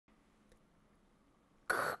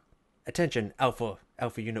Attention, Alpha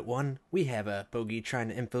Unit 1. We have a bogey trying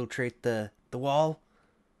to infiltrate the wall.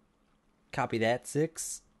 Copy that,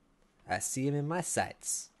 6. I see him in my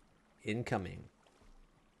sights. Incoming.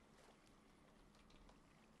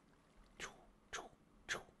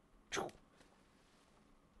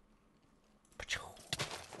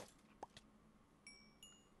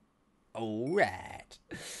 Alright.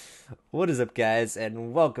 What is up, guys,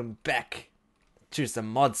 and welcome back to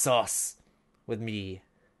some Modsauce with me,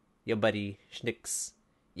 your buddy Schnicks.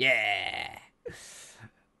 Yeah!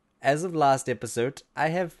 As of last episode,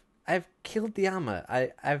 I've killed the armor.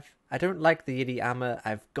 I don't like the Yeti armor.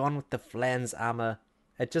 I've gone with the Flans armor.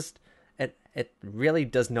 It really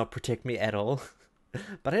does not protect me at all.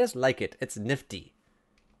 But I just like it. It's nifty.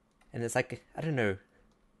 And it's like, I don't know.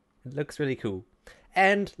 It looks really cool.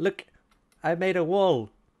 And look, I made a wall.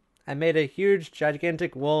 I made a huge,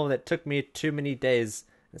 gigantic wall that took me too many days.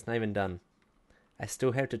 It's not even done. I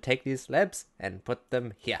still have to take these slabs and put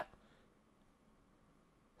them here.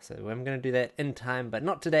 So I'm going to do that in time, but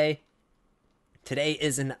not today. Today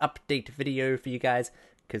is an update video for you guys,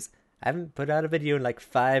 because I haven't put out a video in like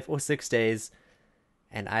 5 or 6 days,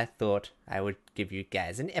 and I thought I would give you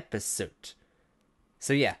guys an episode.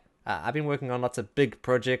 So yeah, I've been working on lots of big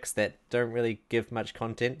projects that don't really give much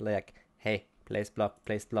content, like, hey, place block,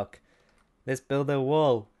 let's build a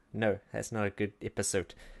wall. No, that's not a good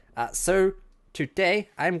episode. So today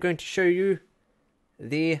I'm going to show you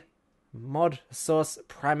the Modsause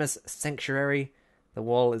Primus Sanctuary. The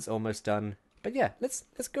wall is almost done. But yeah, let's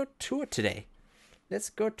go tour today.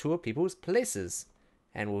 Let's go tour people's places.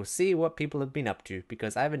 And we'll see what people have been up to,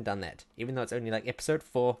 because I haven't done that. Even though it's only like episode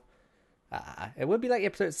 4. It would be like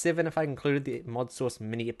episode 7 if I included the Modsause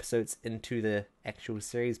mini episodes into the actual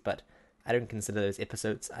series, but I don't consider those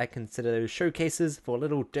episodes. I consider those showcases for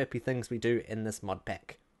little derpy things we do in this mod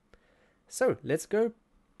pack. So, let's go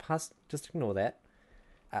past, just ignore that.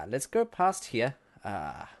 Let's go past here.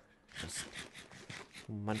 Just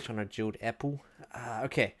munch on a jeweled apple.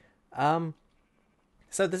 Okay.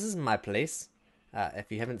 So this is my place.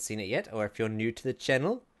 If you haven't seen it yet, or if you're new to the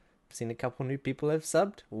channel, I've seen a couple new people have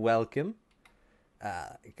subbed. Welcome.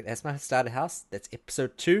 That's my starter house. That's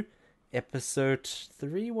episode 2. Episode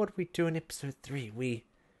 3, what did we do in episode 3?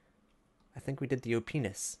 I think we did the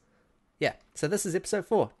derpyness. Yeah, so this is episode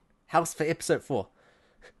 4. House for episode 4.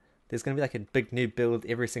 There's going to be like a big new build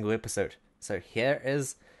every single episode. So here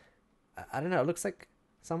is, I don't know, it looks like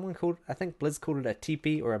someone called, I think Blizz called it a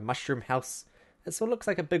teepee or a mushroom house. It sort of looks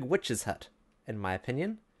like a big witch's hut, in my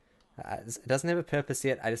opinion. It doesn't have a purpose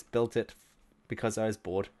yet, I just built it because I was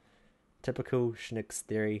bored. Typical Schnicks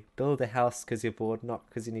theory. Build a house because you're bored, not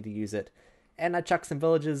because you need to use it. And I chuck some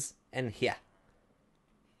villagers in here.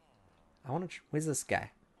 I want to, where's this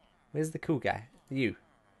guy? Where's the cool guy? You.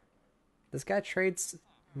 This guy trades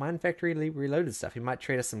Mine Factory Reloaded stuff. He might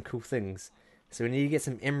trade us some cool things. So we need to get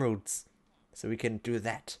some emeralds so we can do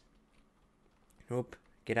that. Nope.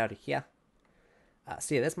 Get out of here.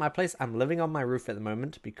 So yeah, that's my place. I'm living on my roof at the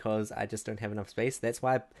moment because I just don't have enough space. That's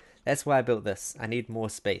why I built this. I need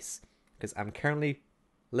more space because I'm currently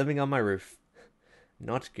living on my roof.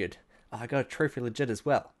 Not good. Oh, I got a trophy legit as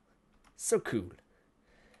well. So cool.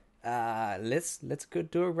 Let's go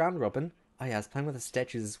do a round robin. Oh yeah, I was playing with the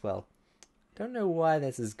statues as well. Don't know why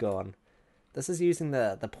this is gone. This is using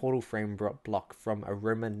the portal frame block from a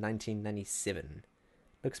Roman 1997.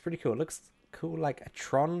 Looks pretty cool. It looks cool, like a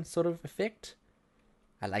Tron sort of effect.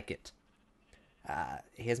 I like it.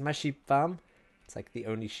 Here's my sheep farm. It's like the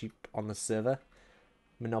only sheep on the server.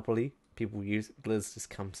 Monopoly. People use. Blizz just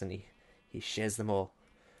comes and he shares them all.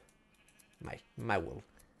 My wool.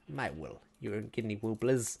 My wool. You won't get any wool,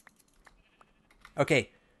 Blizz.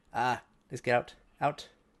 Okay. Let's get out.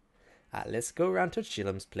 Let's go around to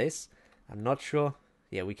Chillem's place. I'm not sure.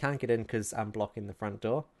 Yeah, we can't get in because I'm blocking the front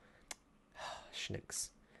door. Schnicks.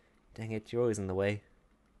 Dang it, you're always in the way.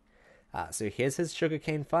 So here's his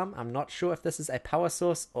sugarcane farm. I'm not sure if this is a power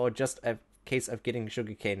source or just a case of getting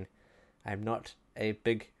sugarcane. I'm not a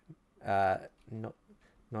big, not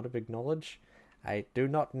a big knowledge. I do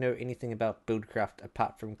not know anything about buildcraft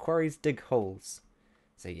apart from quarries dig holes.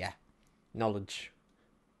 So yeah, knowledge.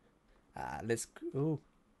 Let's. Ooh,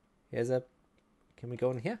 here's a. Can we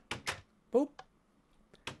go in here? Boop.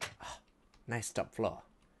 Oh, nice top floor.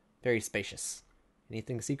 Very spacious.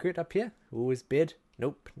 Anything secret up here? Ooh, his bed.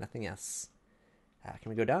 Nope, nothing else. Can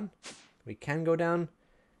we go down? We can go down.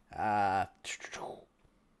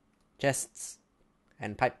 Chests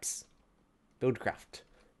and pipes. Buildcraft.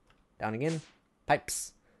 Down again.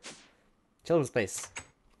 Pipes. Chillem's place.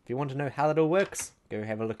 If you want to know how that all works, go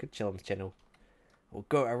have a look at Chillem's channel. We'll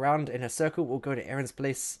go around in a circle. We'll go to Aaron's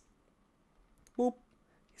place. Whoop.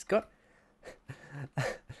 He's got...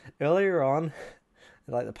 Earlier on,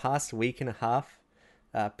 like the past week and a half,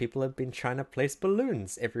 people have been trying to place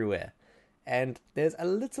balloons everywhere. And there's a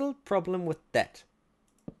little problem with that.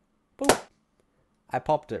 Boom! I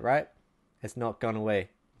popped it, right? It's not gone away.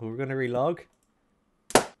 We're going to relog.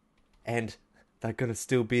 And they're going to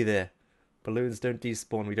still be there. Balloons don't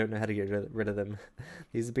despawn. We don't know how to get rid of them.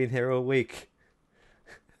 These have been here all week.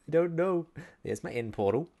 I don't know. There's my end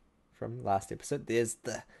portal from last episode. There's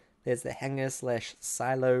the hangar slash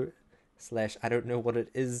silo slash I don't know what it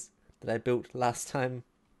is that I built last time.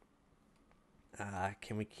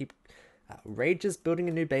 Can we keep... Rage is building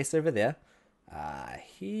a new base over there. I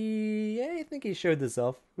think he showed this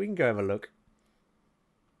off. We can go have a look.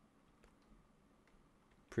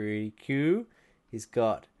 Pretty cool. He's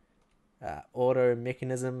got auto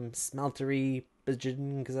mechanism, smeltery,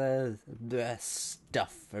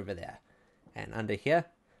 stuff over there. And under here,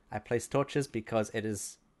 I place torches because it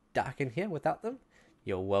is dark in here without them.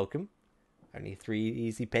 You're welcome. Only 3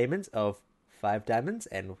 easy payments of 5 diamonds,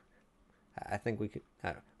 and I think we could...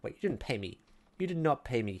 wait, you didn't pay me. You did not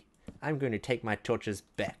pay me. I'm going to take my torches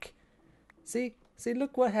back. See,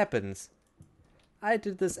 look what happens. I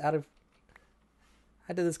did this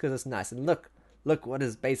because it's nice. And look what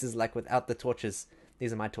his base is like without the torches.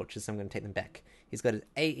 These are my torches, so I'm going to take them back. He's got his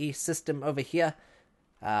AE system over here.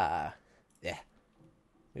 Yeah.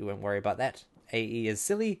 We won't worry about that. AE is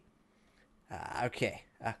silly. Okay.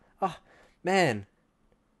 Oh, man.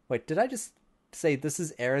 Wait, did I just say this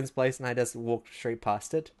is Aaron's place and I just walked straight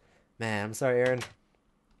past it? Man, I'm sorry, Aaron.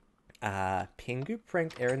 Pingu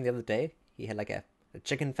pranked Aaron the other day. He had like a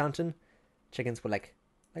chicken fountain. Chickens were like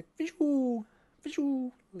visual,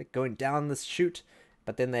 like going down this chute.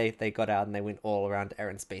 But then they got out and they went all around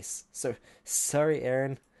Aaron's base. So, sorry,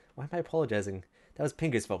 Aaron. Why am I apologizing? That was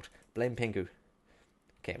Pingu's fault. Blame Pingu.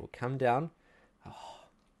 Okay, we'll come down. Oh,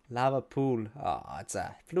 lava pool. Oh, it's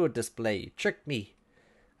a fluid display. You tricked me.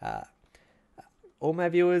 All my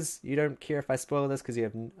viewers, you don't care if I spoil this because you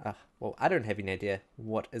have... well, I don't have any idea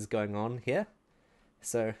what is going on here.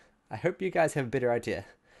 So, I hope you guys have a better idea.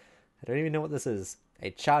 I don't even know what this is. A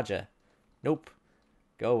charger. Nope.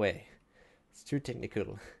 Go away. It's too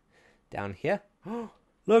technical. Down here. Oh,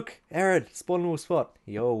 look! Aaron! Spawnable spot.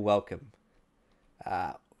 You're welcome.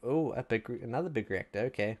 Oh, another big reactor.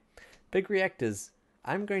 Okay. Big reactors.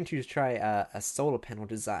 I'm going to try a solar panel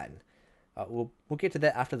design. We'll get to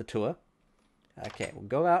that after the tour. Okay, we'll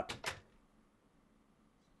go out.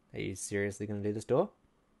 Are you seriously going to do this door?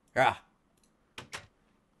 Ah!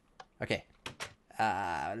 Okay.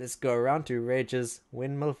 Let's go around to Rage's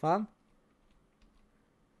windmill farm.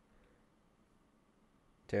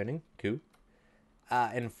 Turning. Cool.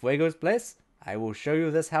 In Fuego's place, I will show you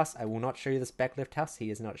this house. I will not show you this back left house. He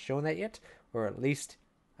has not shown that yet. Or at least,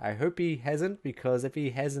 I hope he hasn't, because if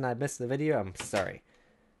he hasn't, I missed the video. I'm sorry.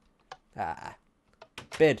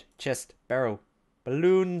 Bed, chest, barrel,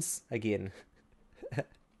 balloons again.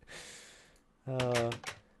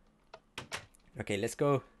 Okay, let's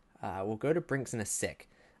go. We'll go to Brinks in a sec.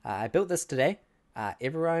 I built this today.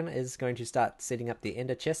 Everyone is going to start setting up the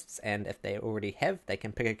ender chests, and if they already have, they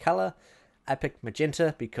can pick a color. I picked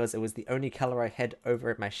magenta because it was the only color I had over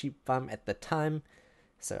at my sheep farm at the time.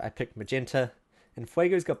 So I picked magenta. And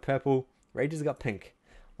Fuego's got purple. Rage's got pink.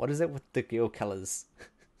 What is it with the girl colors?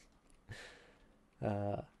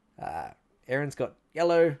 Aaron's got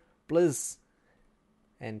yellow, Blizz,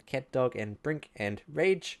 and Cat Dog, and Brink, and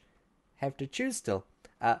Rage have to choose still.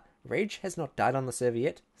 Rage has not died on the server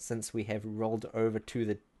yet, since we have rolled over to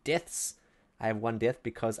the deaths. I have 1 death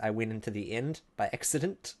because I went into the end by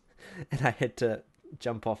accident, and I had to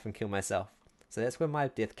jump off and kill myself. So that's where my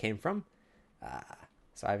death came from.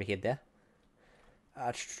 So I have a head there.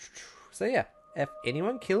 So yeah, if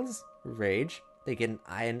anyone kills Rage, they get an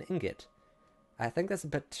iron ingot. I think that's a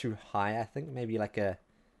bit too high. I think maybe like a...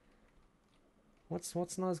 What's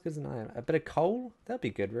not as good as an iron? A bit of coal? That'd be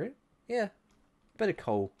good, right? Yeah, a bit of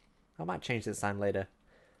coal. I might change that sign later.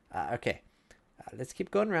 Okay, let's keep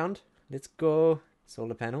going around. Let's go.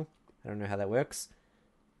 Solar panel. I don't know how that works.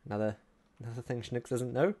 Another thing Schnicks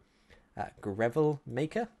doesn't know. Gravel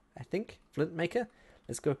maker, I think. Flint maker.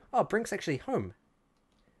 Let's go. Oh, Brink's actually home.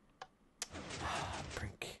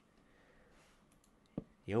 Brink.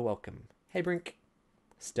 You're welcome. Hey, Brink.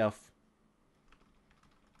 Stuff.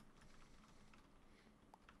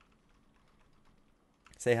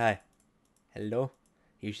 Say hi. Hello.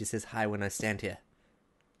 He usually says hi when I stand here.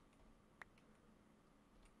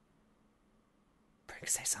 Brink,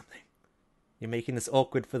 say something. You're making this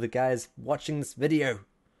awkward for the guys watching this video.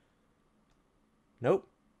 Nope.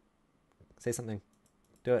 Say something.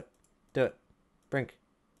 Do it. Do it. Brink.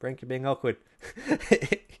 Brink, you're being awkward.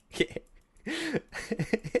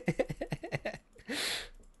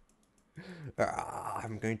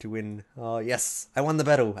 I'm going to win. Oh, yes. I won the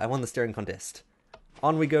battle. I won the staring contest.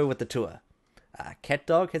 On we go with the tour. Cat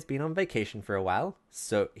Dog has been on vacation for a while,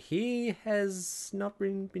 so he has not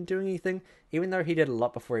been doing anything, even though he did a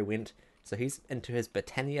lot before he went. So he's into his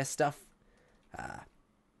Britannia stuff.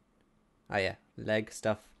 Oh yeah, leg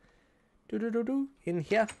stuff. In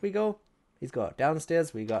here we go. He's got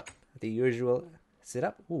downstairs. We got the usual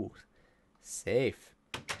setup. Ooh, safe.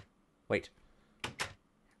 Wait.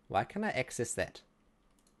 Why can't I access that?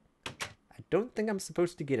 I don't think I'm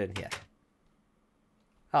supposed to get in here.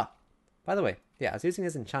 Ah, by the way, yeah, I was using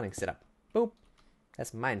his enchanting setup. Boop.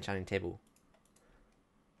 That's my enchanting table.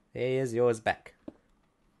 There's yours back.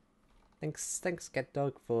 Thanks, Cat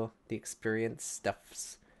Dog, for the experience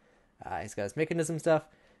stuffs. He's got his mechanism stuff.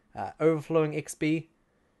 Overflowing XP.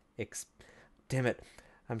 Damn it.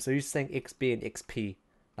 I'm so used to saying XB and XP.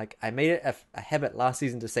 Like, I made it a habit last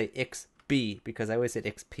season to say XB because I always said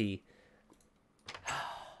XP.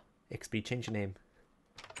 XB, change your name.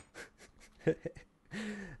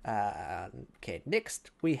 Okay,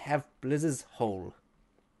 next we have Blizz's Hole.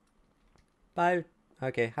 Bye.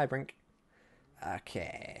 Okay, hi Brink.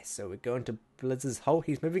 Okay, so we're going to Blizz's Hole.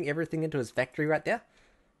 He's moving everything into his factory right there.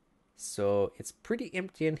 So it's pretty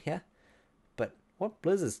empty in here. But what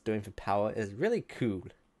Blizz is doing for power is really cool.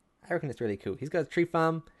 I reckon it's really cool. He's got a tree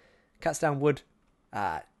farm, cuts down wood,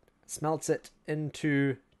 smelts it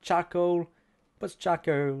into charcoal, puts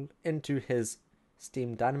charcoal into his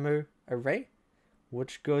steam dynamo array,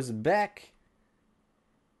 which goes back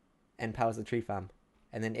and powers the tree farm.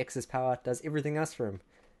 And then excess power does everything else for him.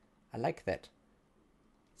 I like that.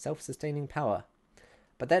 Self-sustaining power.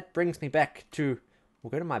 But that brings me back to... We'll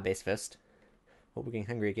go to my base first. Oh, we're getting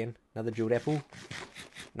hungry again. Another jeweled apple.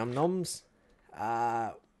 Nom noms.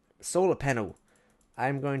 Solar panel.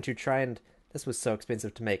 I'm going to try and... This was so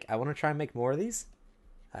expensive to make. I want to try and make more of these.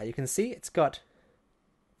 You can see it's got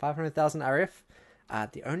 500,000 RF.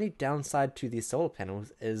 The only downside to these solar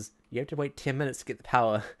panels is you have to wait 10 minutes to get the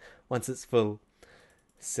power once it's full.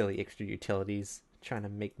 Silly extra utilities trying to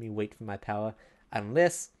make me wait for my power.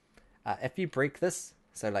 Unless, if you break this,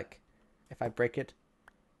 so like, if I break it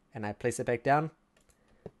and I place it back down,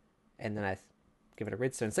 and then I give it a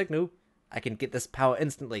redstone signal, I can get this power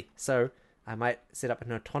instantly. So I might set up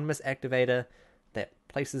an autonomous activator that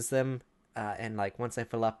places them, and like once they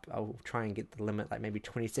fill up, I'll try and get the limit, like maybe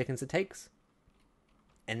 20 seconds it takes.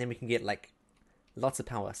 And then we can get like lots of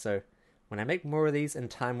power. So when I make more of these in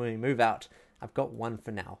time when we move out, I've got one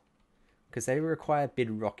for now. Because they require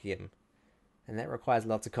bedrockium. And that requires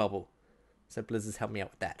lots of cobble. So Blizzard's helped me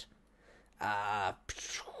out with that.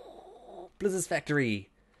 Blizzard's factory.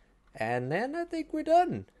 And then I think we're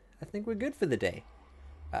done. I think we're good for the day.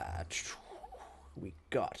 We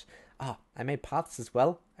got... I made paths as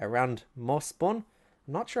well around more spawn.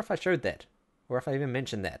 I'm not sure if I showed that. Or if I even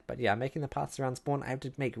mentioned that. But yeah, I'm making the paths around spawn. I have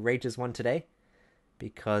to make Rage's one today.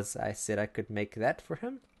 Because I said I could make that for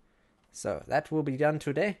him. So that will be done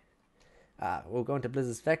today. We'll go into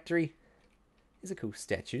Blizzard's factory. These are cool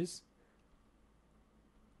statues.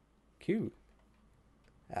 Cool.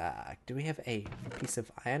 Do we have a piece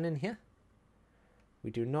of iron in here? We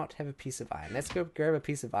do not have a piece of iron. Let's go grab a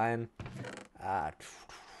piece of iron.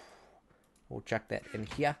 We'll chuck that in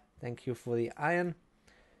here. Thank you for the iron.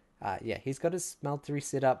 Yeah, he's got his smeltery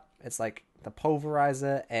set up. It's like the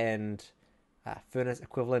pulverizer and furnace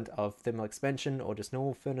equivalent of thermal expansion or just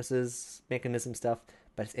normal furnaces, mechanism stuff,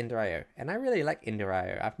 but it's Ender IO. And I really like Ender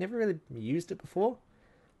IO. I've never really used it before,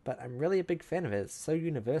 but I'm really a big fan of it. It's so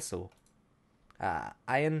universal.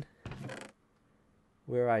 Iron,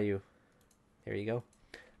 where are you? There you go.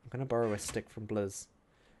 I'm going to borrow a stick from Blizz.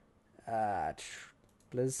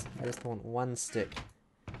 Blizz, I just want one stick.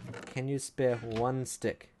 Can you spare one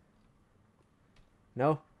stick?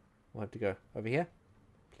 No? We'll have to go over here,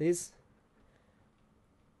 please.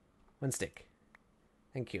 One stick.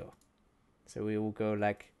 Thank you. So we will go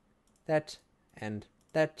like that and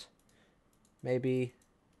that. Maybe.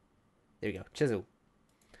 There we go. Chisel.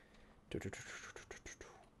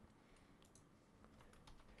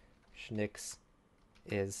 Schnicks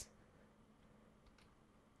is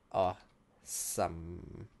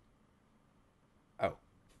awesome. Oh.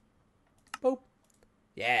 Boop.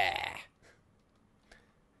 Yeah.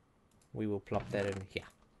 We will plop that in here.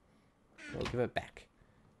 We'll give it back.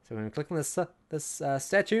 So when we click on this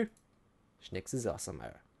statue, Schnicks is awesome.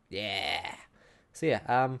 Oh, yeah. So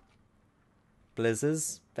yeah,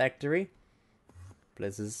 Blizz's factory,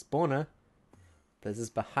 Blizz's spawner, Blizz's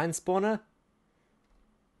behind spawner,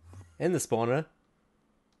 in the spawner.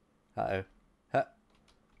 Uh-oh.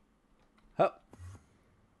 Huh.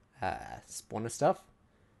 spawner stuff.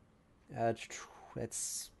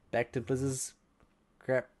 It's back to Blizzard's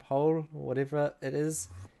crap hole, or whatever it is.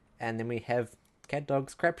 And then we have Cat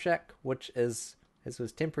Dog's Crap Shack, which is his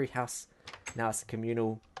was temporary house. Now it's a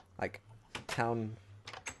communal, like, town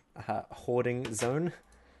hoarding zone.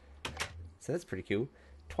 So that's pretty cool.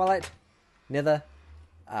 Twilight, Nether,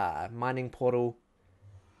 mining portal,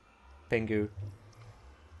 Pengu,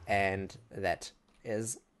 and that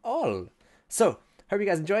is all. So, hope you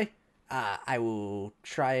guys enjoy. I will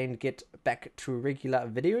try and get back to regular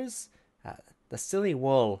videos. The silly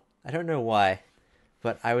wall, I don't know why,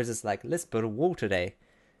 but I was just like, let's build a wall today.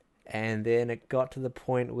 And then it got to the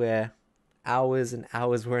point where hours and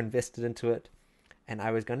hours were invested into it. And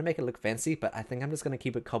I was going to make it look fancy, but I think I'm just going to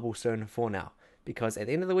keep it cobblestone for now. Because at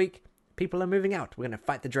the end of the week, people are moving out. We're going to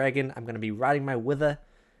fight the dragon. I'm going to be riding my wither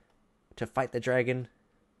to fight the dragon.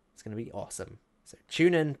 It's going to be awesome. So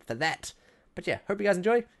tune in for that. But yeah, hope you guys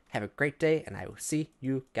enjoy. Have a great day, and I will see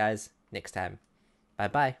you guys next time.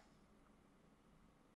 Bye-bye.